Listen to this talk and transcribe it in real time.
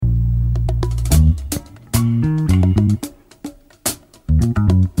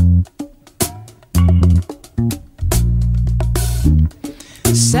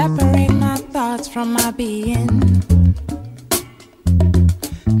from my being.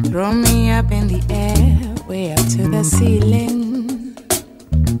 Throw me up in the air, way up to the ceiling.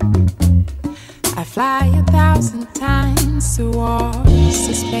 I fly 1,000 times towards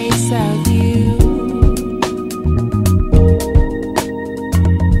the space of you.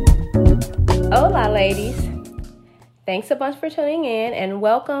 Hola, ladies. Thanks a bunch for tuning in, and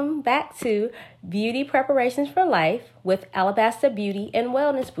welcome back to Beauty Preparations for Life with Alabaster Beauty and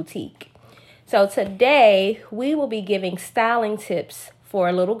Wellness Boutique. So today we will be giving styling tips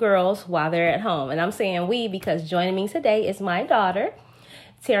for little girls while they're at home. And I'm saying we because joining me today is my daughter,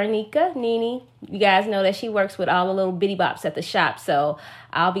 Taranika Nini. You guys know that she works with all the little bitty bops at the shop, so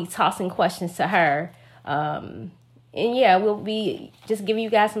I'll be tossing questions to her. And yeah, we'll be just giving you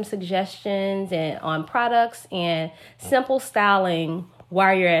guys some suggestions and on products and simple styling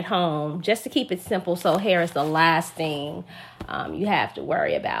while you're at home, just to keep it simple so hair is the last thing you have to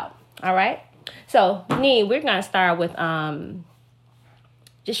worry about. All right? So, Nee, we're going to start with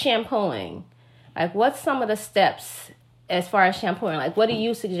just shampooing. Like, what's some of the steps as far as shampooing? Like, what do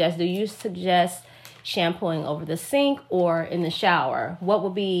you suggest? Do you suggest shampooing over the sink or in the shower? What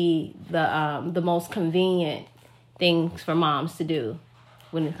would be the most convenient things for moms to do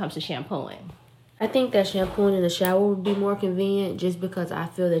when it comes to shampooing? I think that shampooing in the shower would be more convenient just because I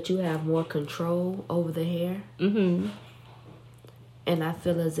feel that you have more control over the hair. Mm-hmm. And I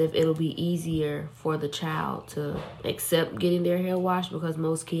feel as if it'll be easier for the child to accept getting their hair washed because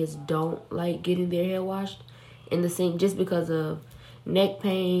most kids don't like getting their hair washed in the sink just because of neck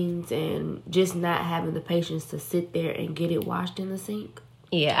pains and just not having the patience to sit there and get it washed in the sink.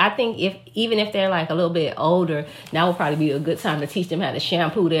 Yeah, I think even if they're like a little bit older, now would probably be a good time to teach them how to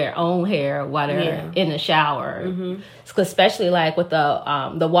shampoo their own hair while they're in the shower. Mm-hmm. Especially like with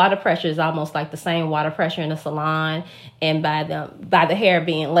the water pressure is almost like the same water pressure in the salon, and by the hair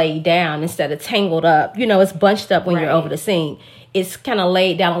being laid down instead of tangled up, it's bunched up when you're over the sink. It's kind of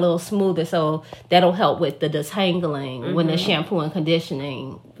laid down a little smoother, so that'll help with the detangling when the shampoo and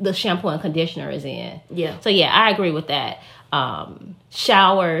conditioner is in. Yeah. So yeah, I agree with that.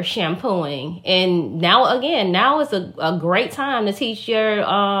 Shower shampooing, and now is a great time to teach your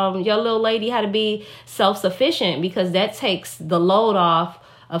little lady how to be self-sufficient, because that takes the load off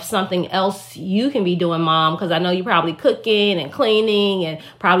of something else you can be doing, Mom, because I know you're probably cooking and cleaning and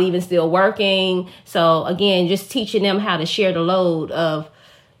probably even still working. So again, just teaching them how to share the load of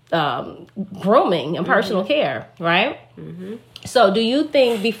grooming and personal care, right? Mm-hmm. So do you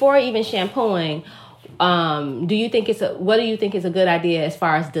think, before even shampooing, what do you think is a good idea as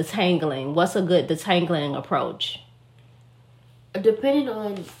far as detangling? What's a good detangling approach? Depending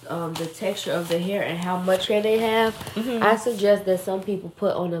on the texture of the hair and how much hair they have, I suggest that some people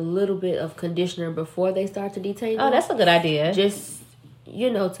put on a little bit of conditioner before they start to detangle. Oh, that's a good idea. Just,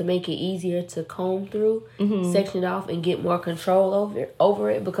 to make it easier to comb through, section it off, and get more control over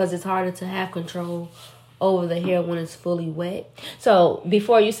it, because it's harder to have control over the hair when it's fully wet. So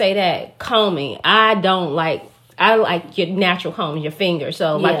before you say that, combing, I like your natural comb, your finger.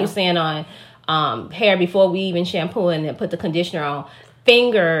 So like you're saying on hair, before we even shampoo and then put the conditioner on,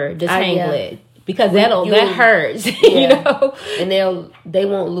 finger detangle it, because that hurts. And they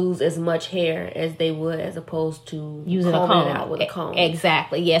won't lose as much hair as they would as opposed to using a comb. It out with a comb.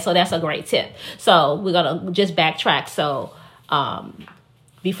 Exactly. Yeah. So that's a great tip. So we're gonna just backtrack. So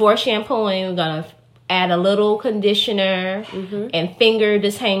before shampooing, we're gonna add a little conditioner and finger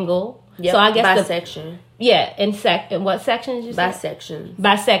detangle. Yep. So I guess by section. Yeah, in what sections you by said? sections.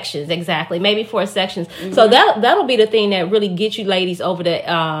 By sections, exactly. Maybe 4 sections. So that'll be the thing that really gets you ladies over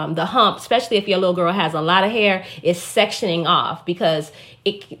the hump, especially if your little girl has a lot of hair, is sectioning off, because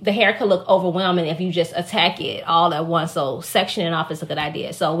the hair could look overwhelming if you just attack it all at once. So sectioning off is a good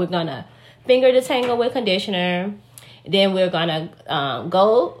idea. So we're gonna finger detangle with conditioner. Then we're gonna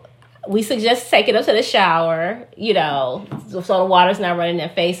we suggest taking them to the shower, so the water's not running in their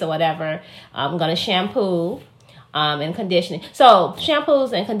face or whatever. I'm going to shampoo and conditioning. So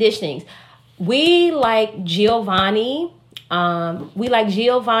shampoos and conditionings. We like Giovanni. We like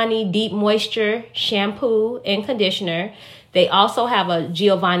Giovanni Deep Moisture shampoo and conditioner. They also have a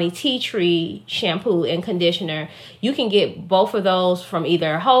Giovanni Tea Tree shampoo and conditioner. You can get both of those from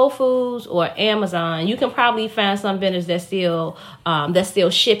either Whole Foods or Amazon. You can probably find some vendors that's still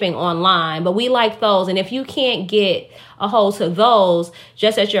shipping online, but we like those. And if you can't get a hold to those,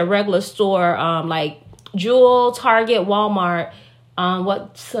 just at your regular store, like Jewel, Target, Walmart,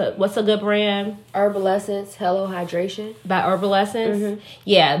 What's a good brand? Herbal Essence, Hello Hydration. By Herbal Essence?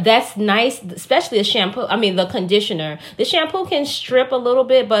 Yeah, that's nice, especially the shampoo. I mean, the conditioner. The shampoo can strip a little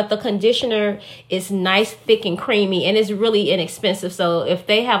bit, but the conditioner is nice, thick, and creamy, and it's really inexpensive. So if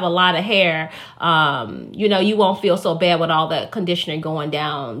they have a lot of hair, you won't feel so bad with all that conditioner going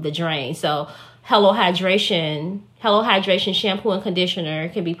down the drain. So Hello Hydration shampoo and conditioner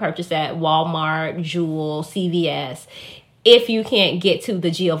can be purchased at Walmart, Jewel, CVS. If you can't get to the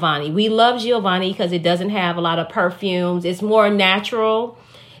Giovanni. We love Giovanni because it doesn't have a lot of perfumes. It's more natural.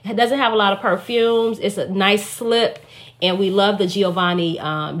 It doesn't have a lot of perfumes. It's a nice slip. And we love the Giovanni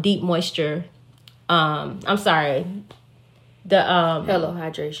Deep Moisture. I'm sorry. The Hello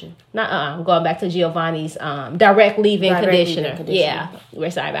Hydration. I'm going back to Giovanni's Direct Leave-In Conditioner. Yeah, we're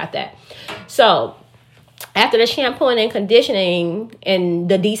sorry about that. So after the shampooing and conditioning and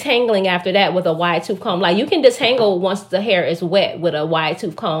the detangling after that with a wide tooth comb, like you can disentangle once the hair is wet with a wide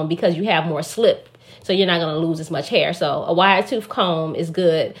tooth comb because you have more slip, so you're not going to lose as much hair. So a wide tooth comb is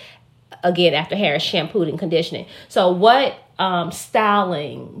good again after hair is shampooed and conditioning. So what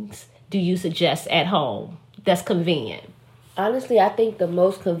stylings do you suggest at home that's convenient? Honestly, I think the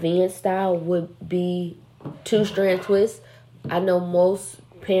most convenient style would be 2-strand twists. I know most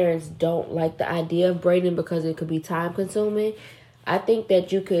parents don't like the idea of braiding because it could be time consuming. I think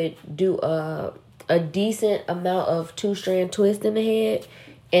that you could do a decent amount of 2-strand twist in the head,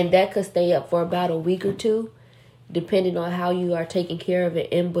 and that could stay up for about a week or two, depending on how you are taking care of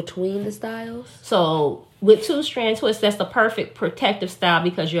it in between the styles. So with 2-strand twist, that's the perfect protective style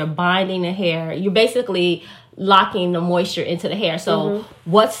because you're binding the hair. You're basically locking the moisture into the hair. So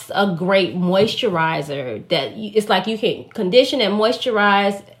what's a great moisturizer that it's like you can condition and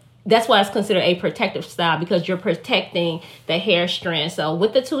moisturize? That's why it's considered a protective style because you're protecting the hair strand. So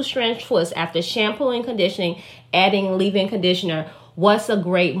with the 2-strand twist, after shampoo and conditioning, adding leave-in conditioner, what's a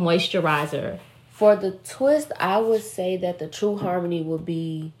great moisturizer? For the twist, I would say that the True Harmony would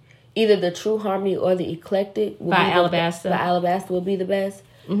be either the True Harmony or the Eclectic. By Alabasta. By Alabasta would be the best.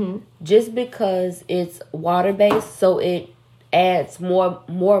 Just because it's water-based, so it adds more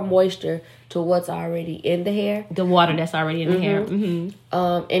moisture to what's already in the hair. The water that's already in the hair.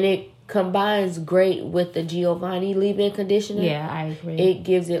 And it combines great with the Giovanni leave-in conditioner. Yeah, I agree. It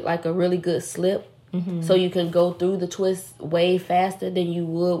gives it like a really good slip. So you can go through the twist way faster than you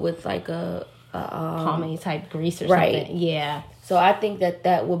would with like a pomade type grease or something. Yeah. So I think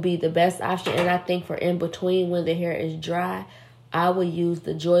that would be the best option. And I think for in between when the hair is dry, I would use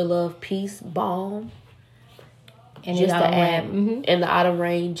the Joy Love Peace Balm and just to add in the autumn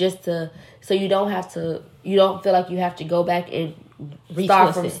rain, so you don't feel like you have to go back and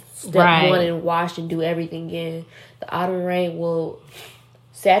start from step one and wash and do everything again. The autumn rain will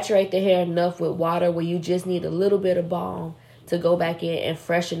saturate the hair enough with water where you just need a little bit of balm to go back in and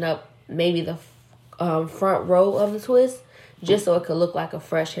freshen up maybe the front row of the twist, just so it could look like a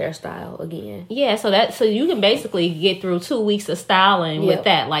fresh hairstyle again. Yeah, so you can basically get through 2 weeks of styling with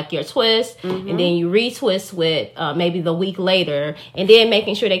that, like your twist, and then you retwist with maybe the week later, and then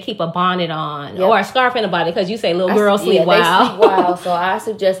making sure they keep a bonnet on or a scarf in the bonnet because you say little girls sleep wild. They sleep wild, so I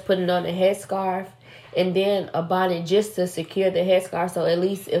suggest putting on a headscarf and then a bonnet just to secure the headscarf, so at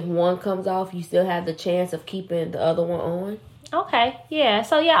least if one comes off, you still have the chance of keeping the other one on. Okay, yeah.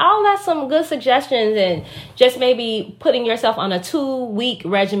 So, yeah, all that's some good suggestions, and just maybe putting yourself on a 2-week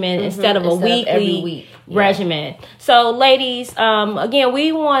regimen instead of a weekly regimen. So, ladies, again,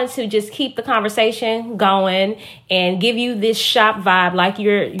 we want to just keep the conversation going and give you this shop vibe like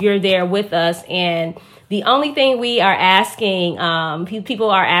you're there with us. And the only thing we are asking, people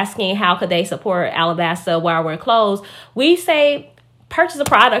are asking how could they support Alabasta while we're closed. We say purchase a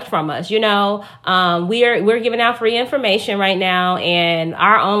product from us. We're giving out free information right now, and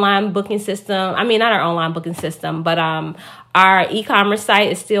our online booking system, not our online booking system, but our e-commerce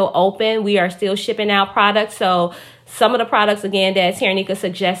site is still open. We are still shipping out products. So some of the products, again, that Taranika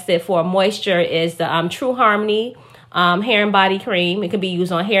suggested for moisture is the True Harmony hair and body cream. It can be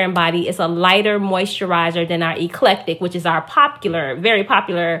used on hair and body. It's a lighter moisturizer than our Eclectic, which is our very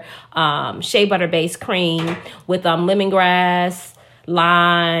popular shea butter based cream with lemongrass,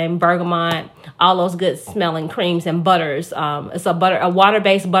 lime, bergamot, all those good smelling creams and butters. It's a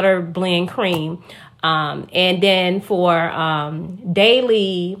water-based butter blend cream. And then for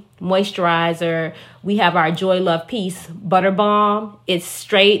daily moisturizer, we have our Joy Love Peace Butter Balm. It's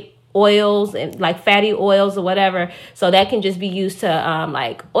straight oils and like fatty oils or whatever. So that can just be used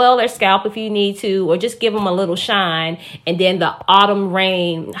to oil their scalp if you need to, or just give them a little shine. And then the Autumn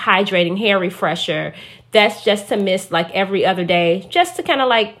Rain Hydrating Hair Refresher. That's just to miss like every other day, just to kind of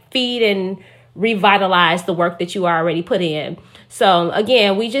like feed and revitalize the work that you already put in. So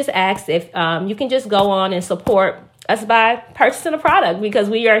again, we just asked if you can just go on and support us by purchasing a product, because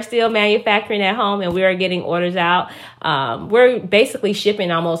we are still manufacturing at home and we are getting orders out. We're basically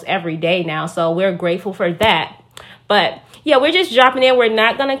shipping almost every day now, so we're grateful for that. But yeah, we're just dropping in. We're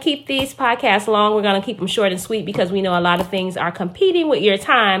not going to keep these podcasts long. We're going to keep them short and sweet because we know a lot of things are competing with your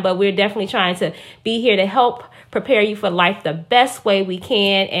time, but we're definitely trying to be here to help prepare you for life the best way we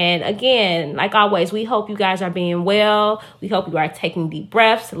can. And again, like always, we hope you guys are being well. We hope you are taking deep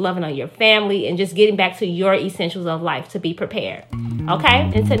breaths, loving on your family, and just getting back to your essentials of life to be prepared. Okay?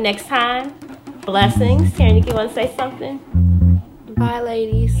 Until next time, blessings. Taryn, you want to say something? Bye,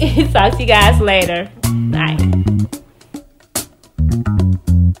 ladies. Talk to you guys later. Bye.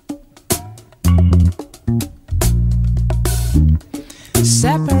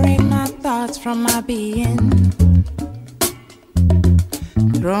 Separate my thoughts from my being.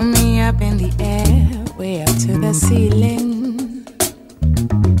 Throw me up in the air, way up to the ceiling.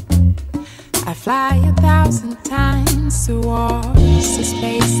 I fly 1,000 times towards the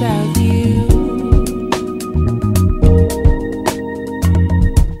space of